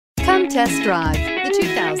Come test drive the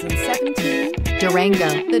 2017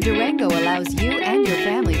 Durango. The Durango allows you and your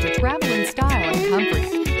family to travel in style and comfort.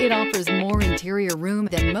 It offers more interior room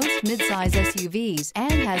than most midsize SUVs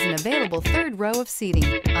and has an available third row of seating.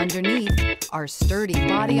 Underneath are sturdy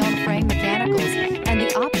body-on-frame mechanicals and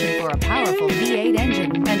the option for a powerful V8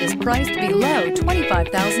 engine, and is priced below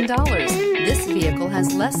 $25,000. This vehicle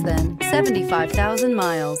has less than 75,000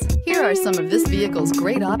 miles. Here are some of this vehicle's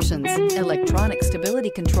great options: electronic stability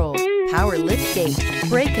control, power liftgate,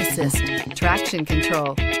 brake assist, traction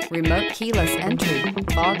control, remote keyless entry,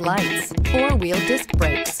 fog lights, four-wheel disc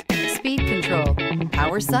brakes, speed control,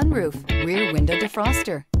 power sunroof, rear window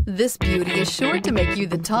defroster. This beauty is sure to make you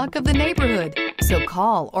the talk of the neighborhood. So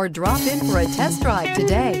call or drop in for a test drive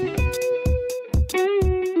today.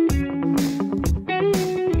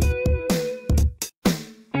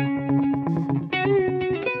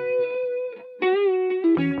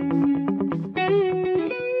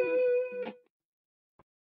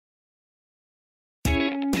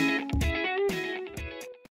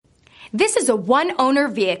 This is a one-owner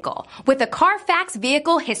vehicle with a Carfax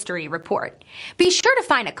Vehicle History Report. Be sure to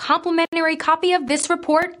find a complimentary copy of this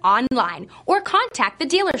report online or contact the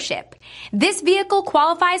dealership. This vehicle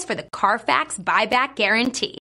qualifies for the Carfax Buyback Guarantee.